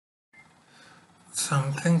So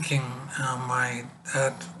I'm thinking how my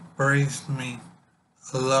dad raised me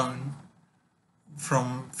alone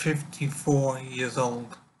from 54 years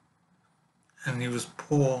old, and he was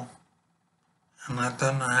poor, and I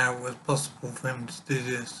don't know how it was possible for him to do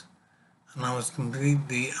this, and I was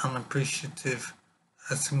completely unappreciative.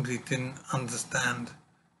 I simply didn't understand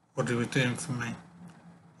what he was doing for me.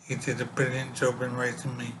 He did a brilliant job in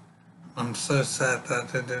raising me. I'm so sad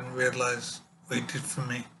that I didn't realise what he did for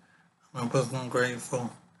me, and I wasn't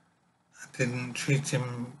grateful. I didn't treat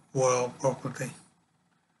him well properly.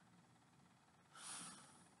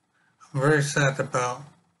 I'm very sad about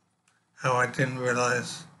how I didn't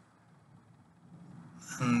realise,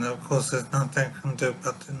 and of course there's nothing I can do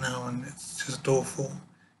about it now, and it's just awful.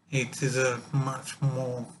 He deserved much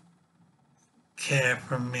more care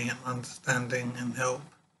from me and understanding and help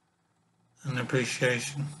and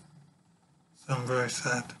appreciation. So I'm very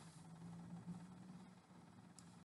sad.